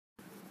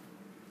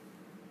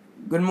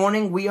Good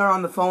morning. We are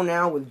on the phone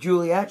now with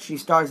Juliette. She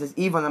stars as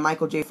Eve on the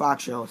Michael J.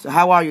 Fox show. So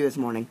how are you this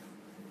morning?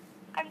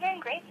 I'm doing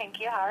great, thank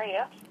you. How are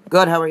you?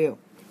 Good. How are you?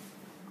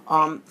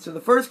 So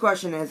the first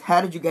question is, how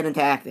did you get into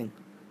acting?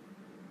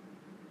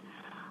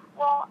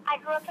 Well, I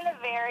grew up in a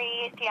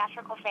very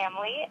theatrical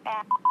family,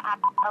 and as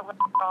a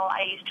little girl,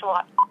 I used to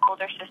watch my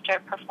older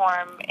sister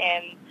perform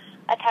in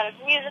a ton of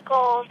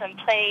musicals and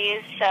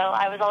plays, so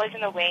I was always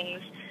in the wings,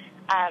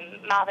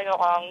 mouthing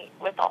along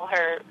with all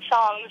her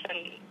songs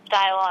and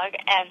dialogue.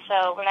 And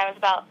so when I was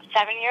about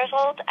 7 years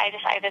old, I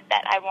decided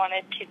that I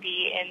wanted to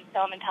be in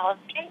film and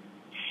television.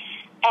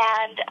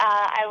 And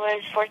I was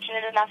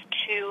fortunate enough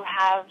to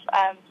have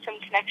some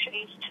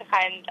connections to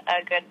find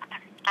a good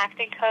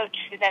acting coach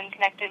who then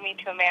connected me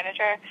to a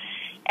manager.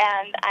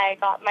 And I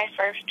got my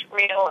first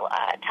real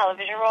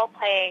television role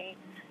playing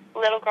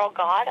Little Girl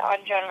God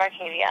on Joan of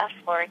Arcadia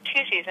for 2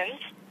 seasons.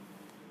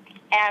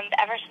 And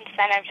ever since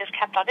then, I've just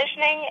kept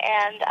auditioning.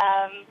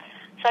 And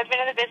so I've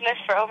been in the business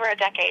for over a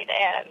decade.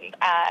 And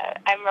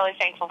I'm really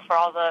thankful for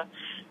all the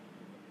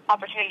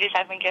opportunities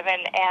I've been given.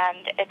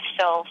 And it's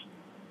still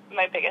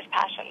my biggest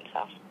passion.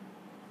 So.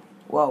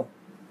 Whoa.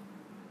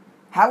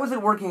 How was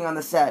it working on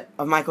the set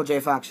of Michael J.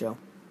 Fox show?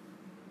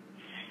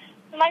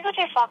 The Michael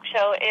J. Fox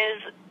show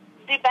is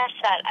the best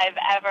set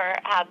I've ever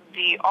had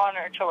the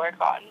honor to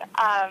work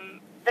on.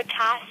 The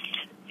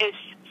cast is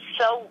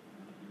so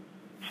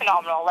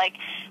phenomenal. Like,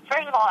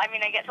 first of all, I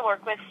mean, I get to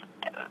work with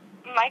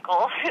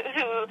Michael,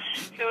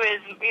 who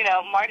is,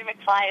 Marty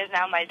McFly is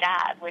now my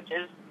dad, which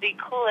is the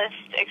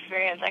coolest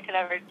experience I could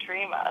ever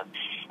dream of.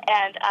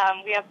 And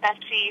we have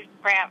Betsy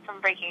Brandt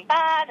from Breaking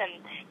Bad,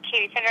 and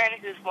Katie Finneran,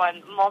 who's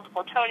won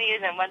multiple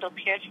Tonys, and Wendell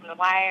Pierce from The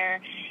Wire.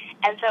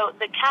 And so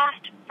the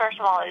cast, first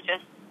of all, is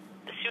just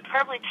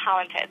superbly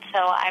talented, so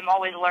I'm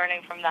always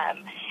learning from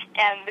them.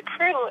 And the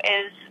crew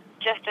is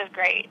just as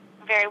great,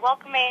 very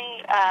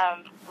welcoming.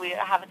 We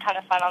have a ton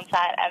of fun on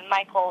set, and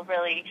Michael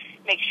really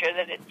makes sure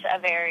that it's a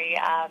very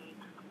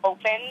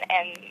open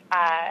and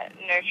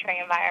nurturing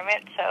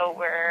environment, so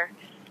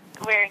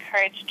we're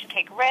encouraged to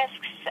take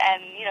risks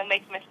and,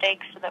 make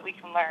mistakes so that we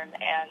can learn.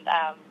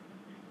 And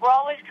we're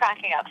always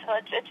cracking up. So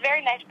it's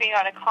very nice being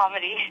on a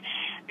comedy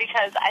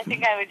because I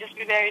think I would just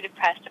be very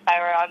depressed if I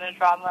were on a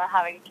drama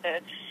having to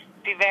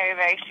be very,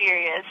 very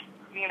serious,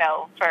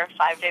 for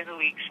 5 days a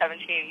week,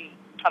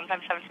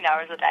 sometimes 17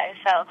 hours a day.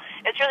 So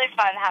it's really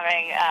fun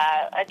having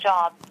a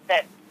job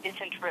that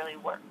isn't really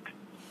work.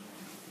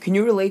 Can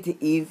you relate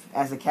to Eve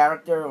as a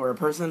character or a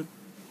person?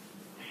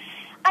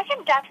 I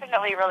can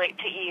definitely relate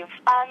to Eve.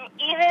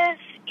 Eve is,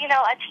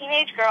 a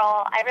teenage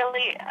girl. I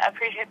really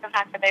appreciate the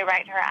fact that they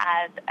write her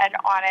as an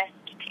honest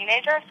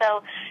teenager.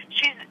 So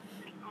she's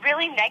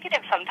really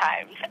negative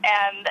sometimes,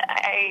 and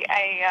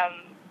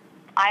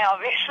I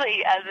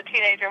obviously, as a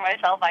teenager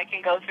myself, I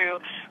can go through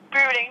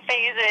brooding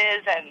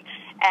phases,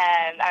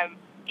 and I'm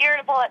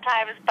irritable at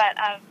times. But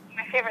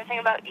my favorite thing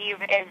about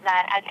Eve is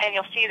that, and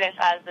you'll see this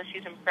as the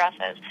season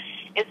progresses,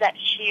 is that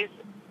she's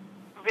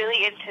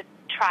really into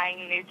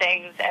trying new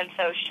things, and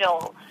so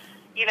she'll,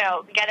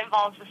 get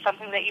involved with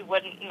something that you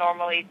wouldn't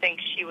normally think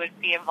she would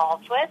be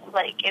involved with.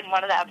 Like in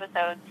one of the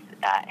episodes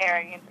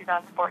airing in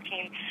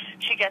 2014,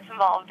 she gets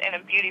involved in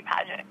a beauty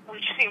pageant,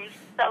 which seems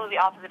so the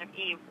opposite of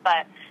Eve,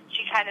 but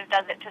she kind of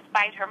does it to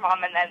spite her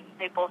mom, and then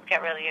they both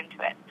get really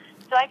into it.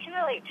 So I can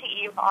relate to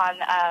Eve on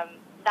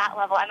that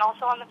level, and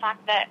also on the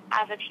fact that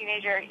as a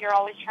teenager, you're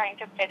always trying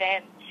to fit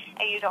in,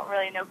 and you don't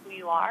really know who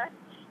you are.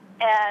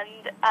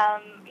 And,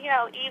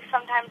 Eve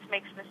sometimes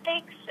makes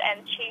mistakes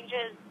and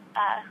changes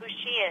who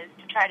she is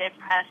to try to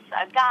impress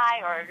a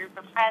guy or a group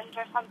of friends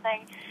or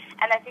something.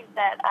 And I think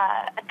that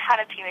a ton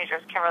of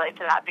teenagers can relate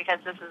to that because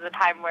this is a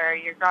time where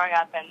you're growing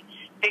up and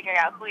figuring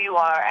out who you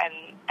are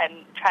and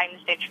trying to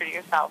stay true to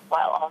yourself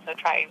while also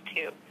trying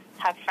to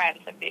have friends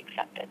and be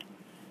accepted.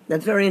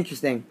 That's very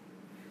interesting.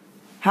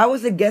 How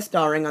was it guest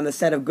starring on the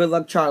set of Good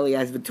Luck Charlie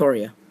as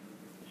Victoria?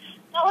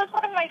 That was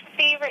one of my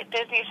favorite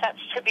Disney sets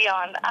to be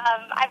on.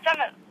 I've done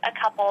a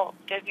couple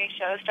Disney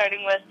shows,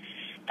 starting with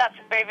That's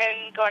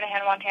Raven, Going to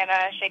Hannah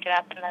Montana, Shake It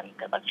Up, and then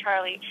Good Luck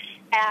Charlie.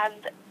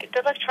 And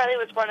Good Luck Charlie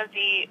was one of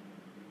the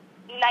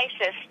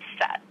nicest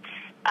sets.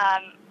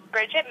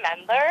 Bridget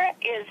Mendler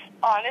is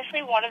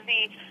honestly one of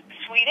the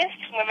sweetest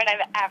women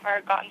I've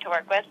ever gotten to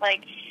work with.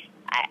 Like,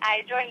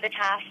 I joined the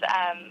cast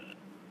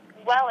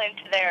well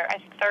into their, I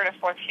think, 3rd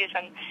or 4th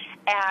season,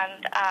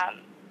 and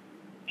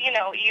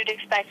you'd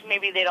expect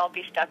maybe they'd all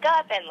be stuck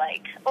up and,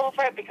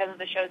 over it because of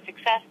the show's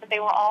success, but they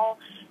were all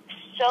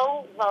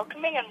so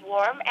welcoming and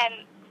warm, and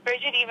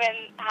Bridget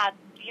even had,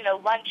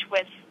 lunch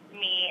with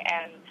me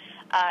and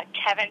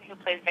Kevin, who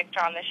plays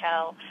Victor on the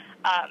show.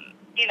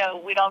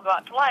 We'd all go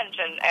out to lunch,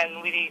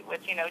 and we'd eat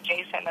with,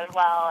 Jason as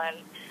well, and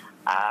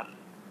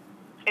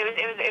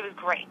it was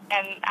great.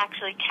 And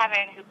actually,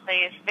 Kevin, who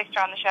plays Victor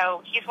on the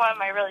show, he's one of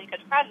my really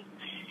good friends,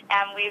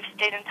 and we've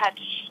stayed in touch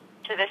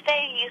to this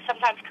day. He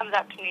sometimes comes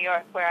up to New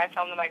York where I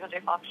film the Michael J.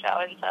 Fox show,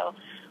 and so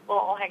we'll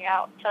all hang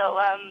out. So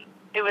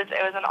it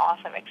was an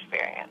awesome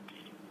experience.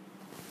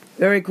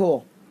 Very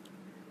cool.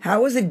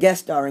 How was it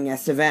guest starring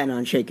as Savannah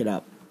on Shake It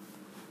Up?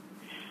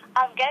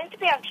 Getting to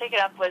be on Shake It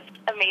Up was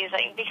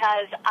amazing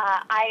because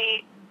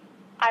I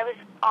was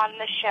on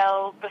the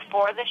show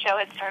before the show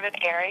had started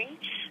airing,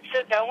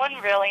 so no one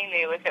really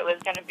knew if it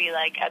was going to be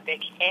like a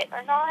big hit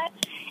or not.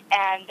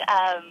 And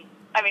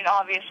I mean,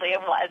 obviously it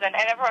was, and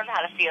everyone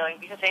had a feeling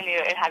because they knew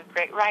it had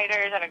great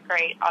writers and a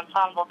great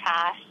ensemble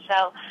cast.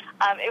 So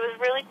it was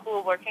really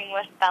cool working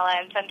with Bella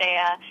and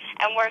Zendaya,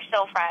 and we're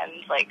still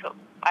friends. Like,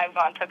 I've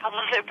gone to a couple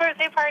of their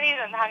birthday parties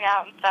and hung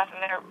out and stuff,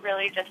 and they're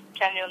really just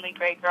genuinely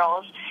great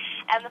girls.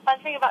 And the fun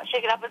thing about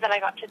Shake It Up is that I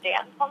got to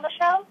dance on the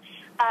show.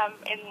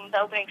 In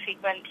the opening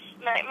sequence,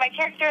 my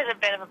character is a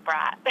bit of a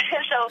brat,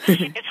 so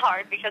it's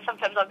hard because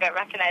sometimes I'll get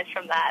recognized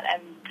from that,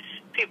 and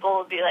people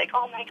will be like,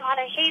 "Oh my God,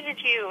 I hated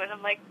you," and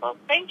I'm like, "Well,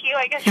 thank you.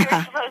 I guess you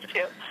were supposed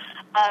to."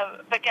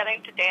 But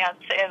getting to dance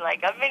in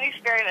like a mini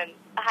skirt and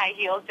high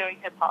heels doing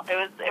hip hop, it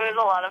was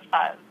a lot of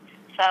fun.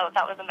 So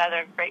that was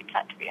another great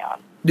set to be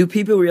on. Do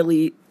people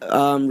really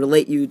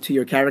relate you to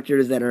your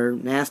characters that are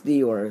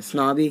nasty or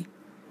snobby?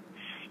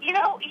 You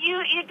know,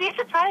 you'd be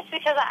surprised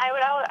because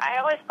I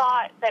always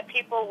thought that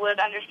people would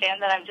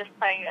understand that I'm just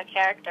playing a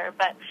character.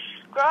 But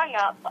growing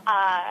up,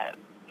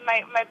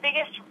 my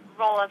biggest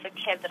role as a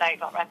kid that I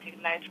got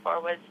recognized for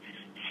was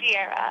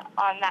Sierra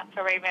on That's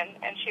a Raven,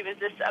 and she was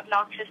this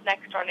obnoxious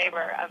next door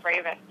neighbor of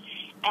Raven,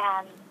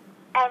 and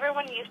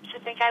everyone used to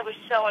think I was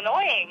so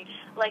annoying.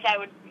 Like, I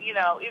would, you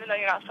know, even though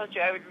you're not supposed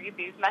to, I would read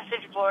these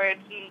message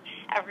boards and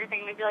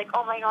everything. They'd be like,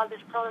 "Oh my God,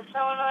 this girl is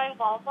so annoying,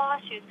 blah blah.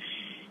 She's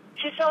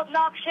so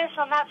obnoxious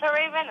on That's a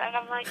Raven," and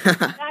I'm like,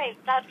 guys,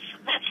 that's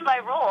my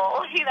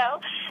role, you know.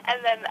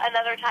 And then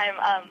another time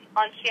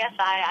on CSI,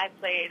 I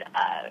played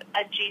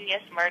a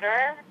genius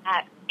murderer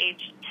at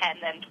age 10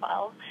 and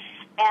 12,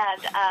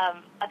 and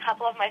a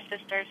couple of my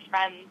sister's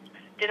friends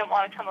didn't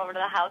want to come over to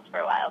the house for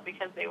a while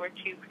because they were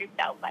too creeped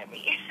out by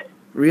me.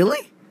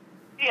 Really?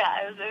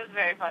 Yeah, it was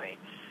very funny.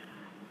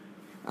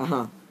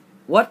 Uh-huh.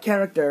 What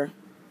character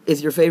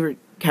is your favorite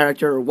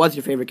character, or was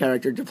your favorite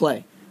character to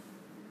play?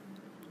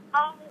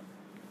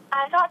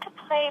 I got to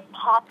play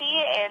Poppy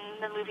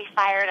in the movie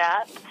Fired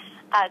Up,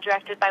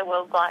 directed by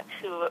Will Gluck,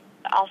 who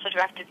also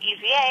directed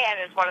EVA and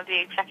is one of the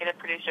executive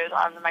producers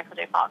on the Michael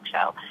J. Fox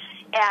show.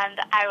 And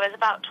I was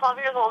about 12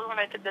 years old when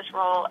I did this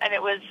role, and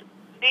it was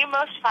the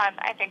most fun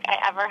I think I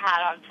ever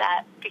had on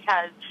set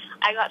because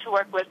I got to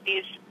work with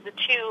the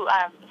two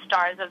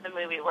stars of the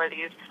movie were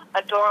these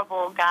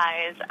adorable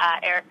guys,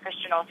 Eric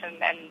Christian Olsen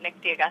and Nick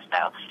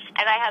D'Augusto,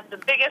 and I had the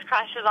biggest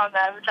crushes on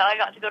them, so I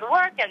got to go to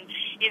work and,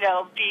 you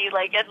know, be,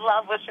 like, in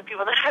love with the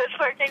people that I was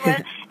working with,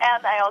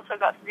 and I also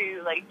got to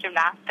do, like,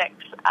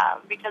 gymnastics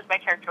because my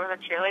character was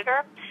a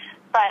cheerleader,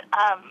 but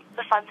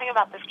the fun thing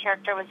about this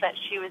character was that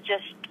she was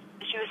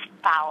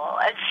foul,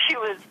 and she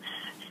was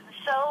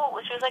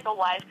like a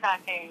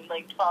wisecracking,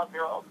 like,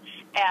 12-year-old.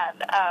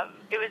 And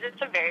it was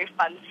just a very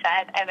fun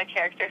set, and the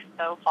character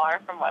so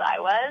far from what I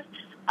was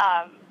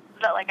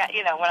that, like,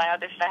 you know, when I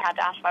auditioned, I had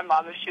to ask my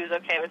mom if she was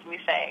okay with me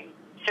saying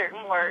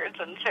certain words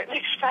and certain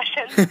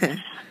expressions.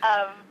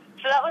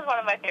 So that was one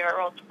of my favorite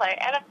roles to play.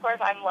 And, of course,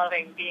 I'm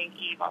loving being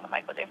Eve on the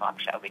Michael J.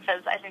 Fox show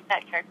because I think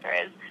that character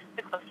is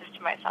the closest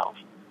to myself.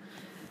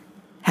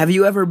 Have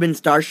you ever been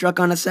starstruck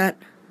on a set?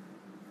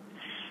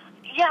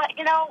 Yeah,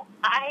 you know,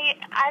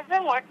 I've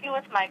been working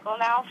with Michael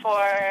now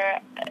for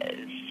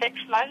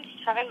 7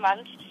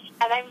 months,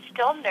 and I'm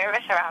still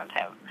nervous around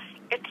him.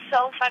 It's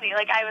so funny.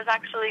 Like, I was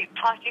actually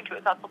talking to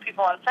a couple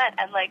people on set,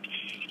 and, like,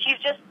 he's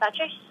just such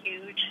a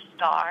huge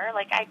star.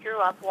 Like, I grew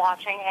up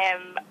watching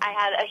him. I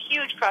had a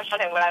huge crush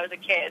on him when I was a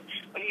kid,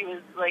 when he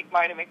was, like,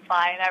 Marty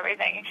McFly and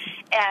everything.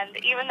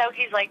 And even though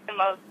he's, like, the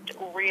most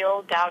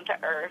real,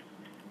 down-to-earth,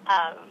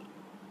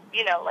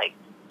 you know, like,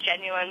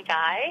 genuine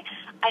guy,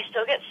 I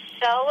still get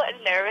so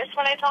nervous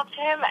when I talk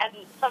to him,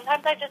 and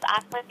sometimes I just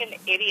act like an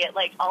idiot.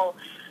 Like, I'll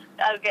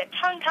get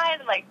tongue-tied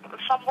and, like,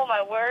 fumble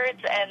my words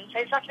and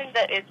say something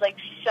that is, like,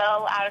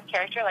 so out of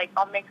character. Like,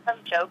 I'll make some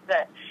joke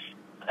that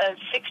a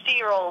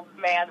 60-year-old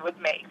man would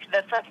make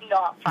that's, like,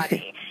 not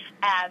funny,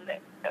 and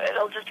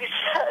it'll just be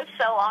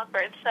so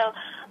awkward. So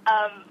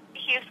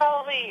he's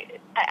probably,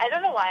 I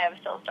don't know why I'm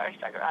still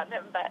starstruck around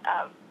him, but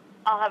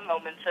I'll have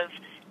moments of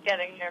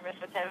getting nervous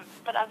with him.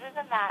 But other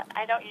than that,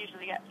 I don't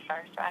usually get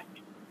starstruck.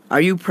 Are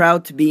you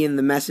proud to be in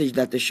the message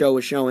that the show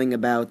is showing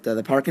about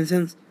the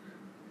Parkinson's?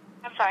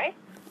 I'm sorry?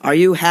 Are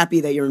you happy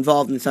that you're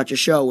involved in such a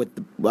show with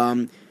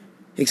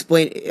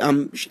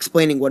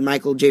explaining what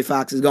Michael J.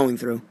 Fox is going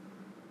through?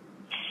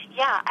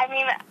 Yeah, I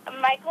mean,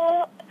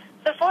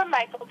 before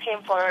Michael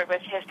came forward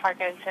with his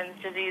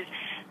Parkinson's disease,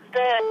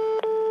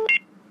 the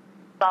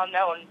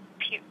well-known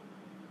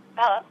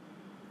hello?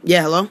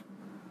 Yeah, hello?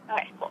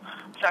 Okay, cool.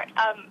 Sorry.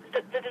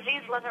 The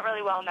disease wasn't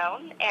really well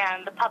known,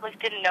 and the public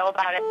didn't know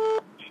about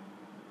it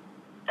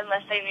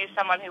unless they knew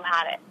someone who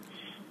had it.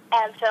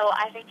 And so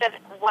I think that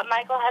what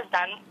Michael has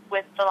done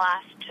with the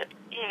last,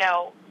 you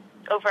know,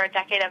 over a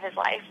decade of his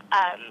life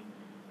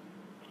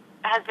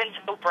has been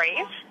so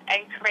brave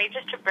and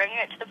courageous to bring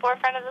it to the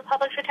forefront of the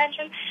public's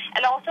attention.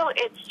 And also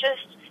it's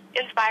just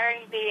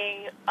inspiring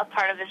being a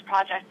part of this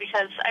project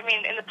because, I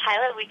mean, in the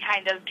pilot we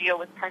kind of deal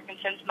with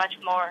Parkinson's much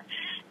more.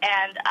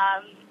 And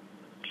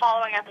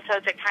following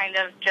episodes, it kind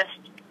of just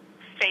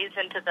fades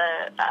into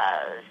the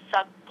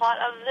subplot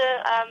of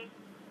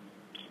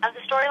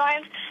the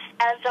storylines.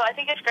 And so I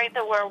think it's great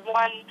that we're,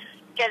 one,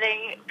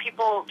 getting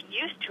people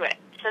used to it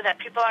so that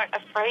people aren't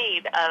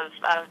afraid of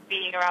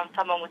being around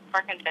someone with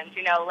Parkinson's.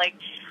 You know, like,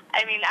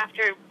 I mean,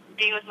 after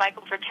being with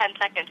Michael for 10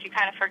 seconds, you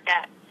kind of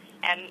forget,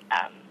 and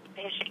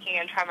his shaking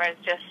and tremors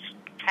just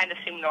kind of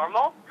seem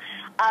normal.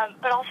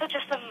 But also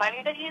just the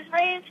money that he's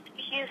raised.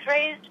 He's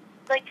raised,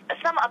 like,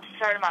 some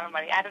absurd amount of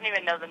money. I don't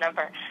even know the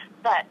number.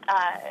 But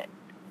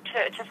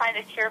to find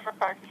a cure for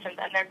Parkinson's,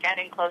 and they're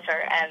getting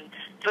closer. And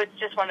so it's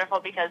just wonderful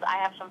because I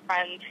have some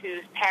friends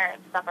whose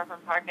parents suffer from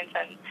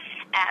Parkinson's,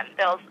 and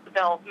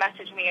they'll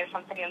message me or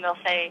something, and they'll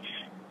say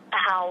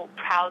how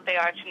proud they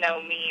are to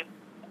know me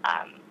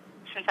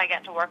since I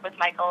get to work with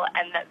Michael,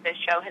 and that this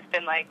show has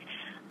been like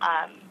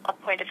a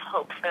point of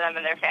hope for them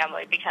and their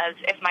family. Because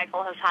if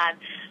Michael has had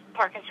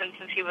Parkinson's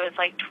since he was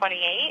like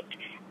 28,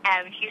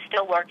 and he's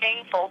still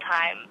working full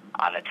time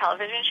on a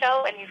television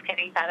show, and he's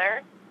getting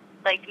better,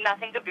 like,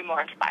 nothing could be more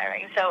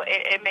inspiring. So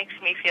it makes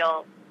me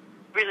feel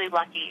really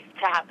lucky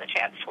to have the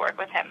chance to work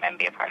with him and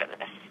be a part of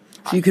this.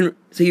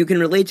 So you can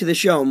relate to the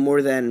show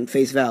more than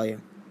face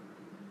value.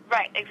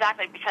 Right,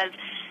 exactly, because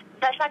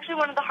that's actually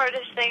one of the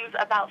hardest things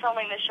about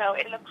filming the show.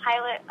 In the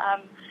pilot,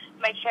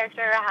 my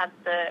character had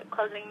the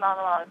closing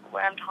monologue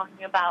where I'm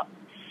talking about,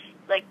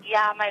 like,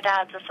 yeah, my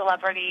dad's a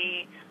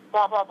celebrity,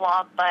 blah, blah,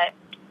 blah, but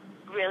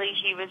really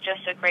he was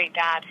just a great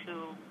dad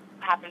who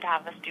happened to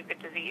have a stupid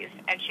disease.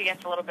 And she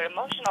gets a little bit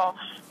emotional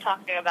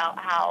talking about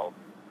how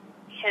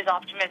his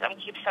optimism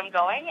keeps him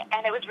going.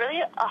 And it was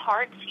really a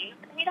hard scene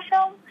for me to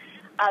film,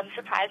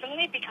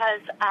 surprisingly,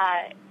 because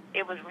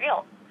it was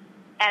real.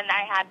 And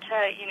I had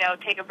to,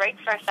 take a break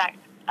for a sec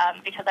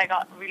because I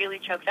got really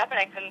choked up and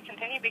I couldn't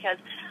continue because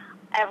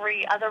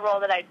every other role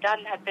that I'd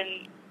done had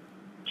been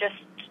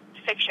just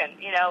fiction,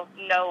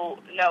 no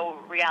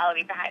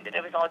reality behind it.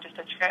 It was all just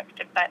a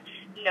script. But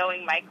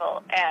knowing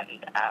Michael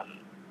and,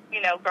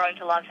 growing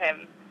to love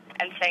him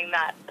and saying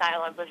that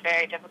dialogue was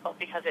very difficult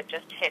because it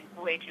just hit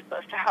way too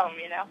close to home,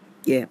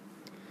 Yeah.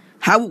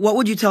 What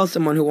would you tell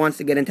someone who wants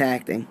to get into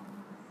acting?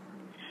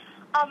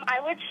 I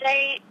would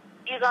say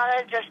you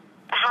gotta just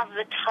have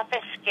the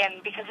toughest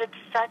skin because it's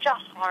such a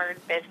hard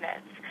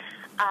business.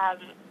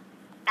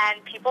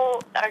 And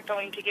people are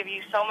going to give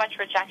you so much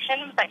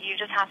rejection, but you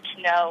just have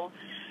to know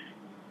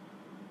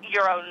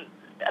your own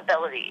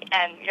ability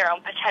and your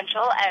own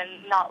potential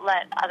and not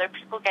let other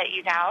people get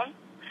you down.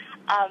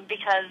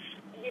 Because,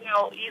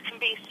 you can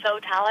be so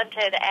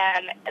talented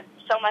and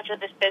so much of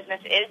this business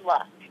is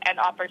luck and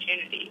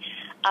opportunity.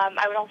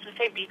 I would also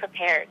say be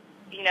prepared.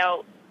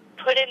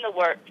 Put in the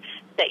work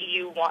that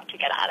you want to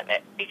get out of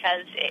it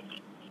because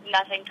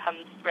nothing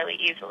comes really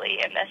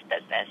easily in this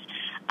business.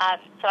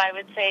 So I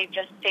would say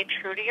just stay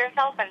true to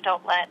yourself and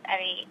don't let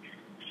any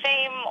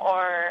fame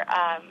or,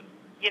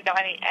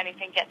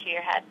 anything get to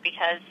your head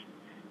because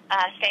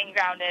staying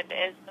grounded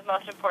is the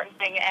most important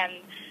thing.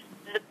 And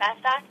the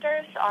best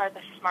actors are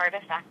the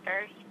smartest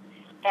actors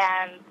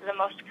and the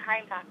most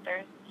kind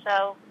actors.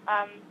 So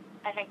I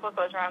think what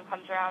goes around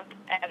comes around.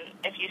 And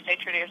if you stay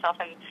true to yourself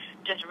and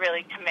just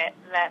really commit,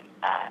 then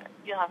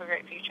you'll have a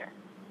great future.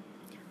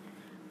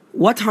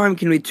 What time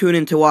can we tune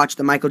in to watch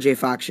the Michael J.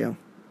 Fox Show?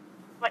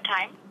 What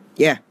time?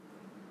 Yeah.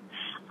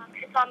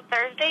 It's on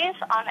Thursdays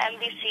on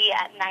NBC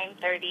at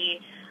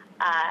 9:30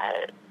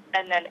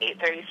 and then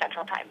 8:30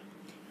 Central Time.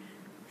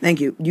 Thank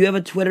you. Do you have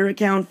a Twitter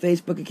account,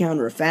 Facebook account,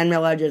 or a fan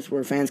mail address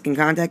where fans can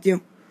contact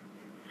you?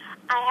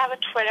 I have a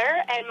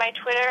Twitter, and my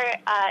Twitter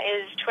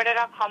is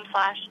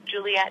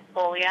twitter.com/Juliette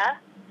Goglia.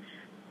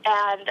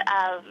 And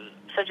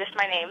so just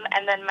my name.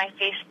 And then my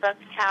Facebook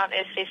account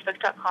is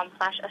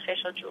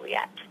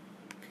facebook.com/officialjuliette.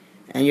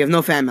 And you have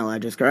no fan mail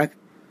address, correct?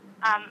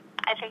 I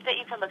think that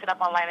you can look it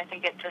up online. I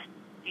think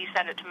you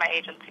send it to my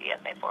agency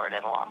and they forward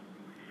it along.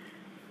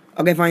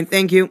 Okay, fine.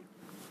 Thank you.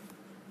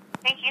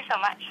 Thank you so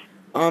much.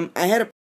 I had a